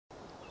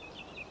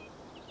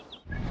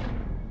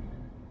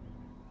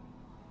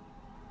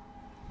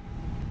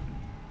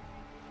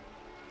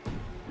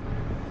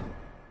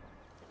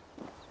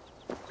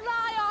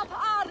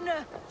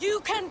Arne! You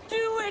can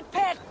do it,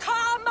 pet!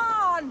 Come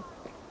on!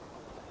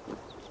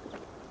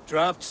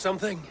 Dropped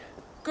something?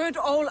 Good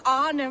old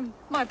Arne,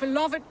 my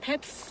beloved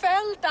pet,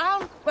 fell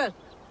down. Well,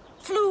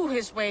 flew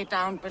his way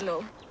down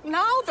below.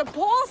 Now the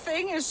poor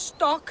thing is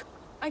stuck.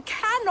 I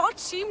cannot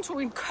seem to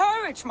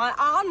encourage my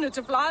Arne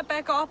to fly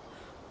back up.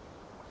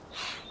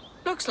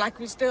 Looks like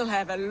we still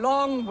have a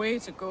long way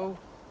to go.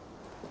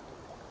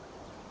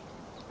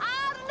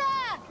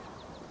 Arne!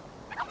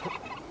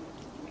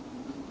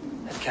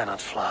 It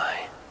cannot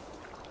fly.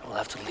 We'll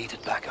have to lead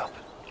it back up.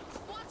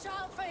 Watch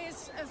out for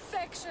his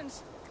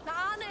affections.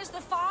 Arne is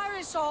the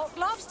fiery sort,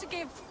 loves to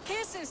give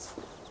kisses.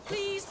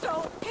 Please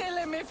don't kill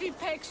him if he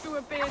pecks you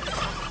a bit.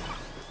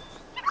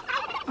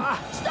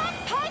 Stop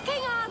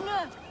pecking,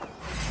 Arne!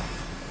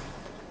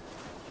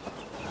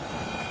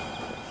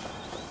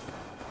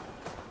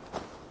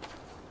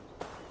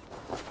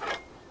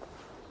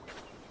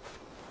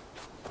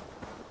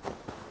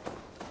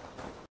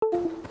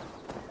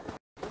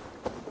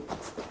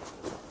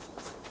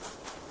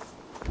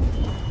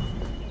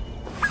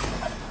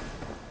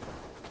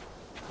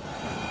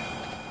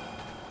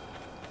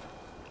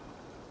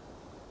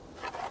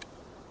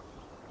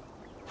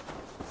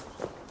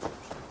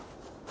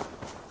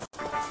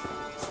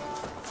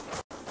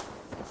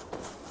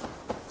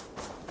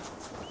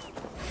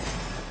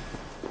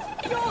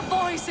 Your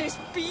voice is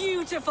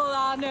beautiful,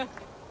 Arne.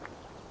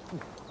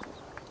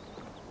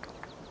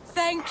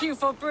 Thank you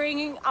for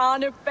bringing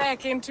Arne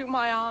back into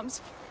my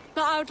arms.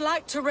 I would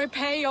like to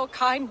repay your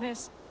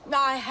kindness.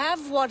 I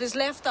have what is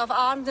left of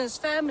Arne's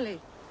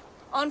family.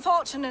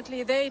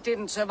 Unfortunately, they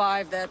didn't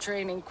survive their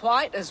training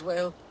quite as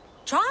well.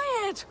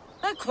 Try it.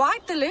 They're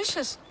quite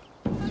delicious.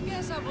 I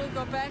guess I will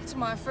go back to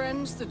my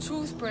friends, the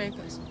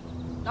Toothbreakers.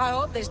 I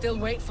hope they still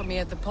wait for me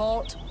at the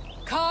port.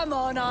 Come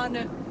on,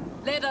 Arne.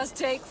 Let us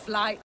take flight.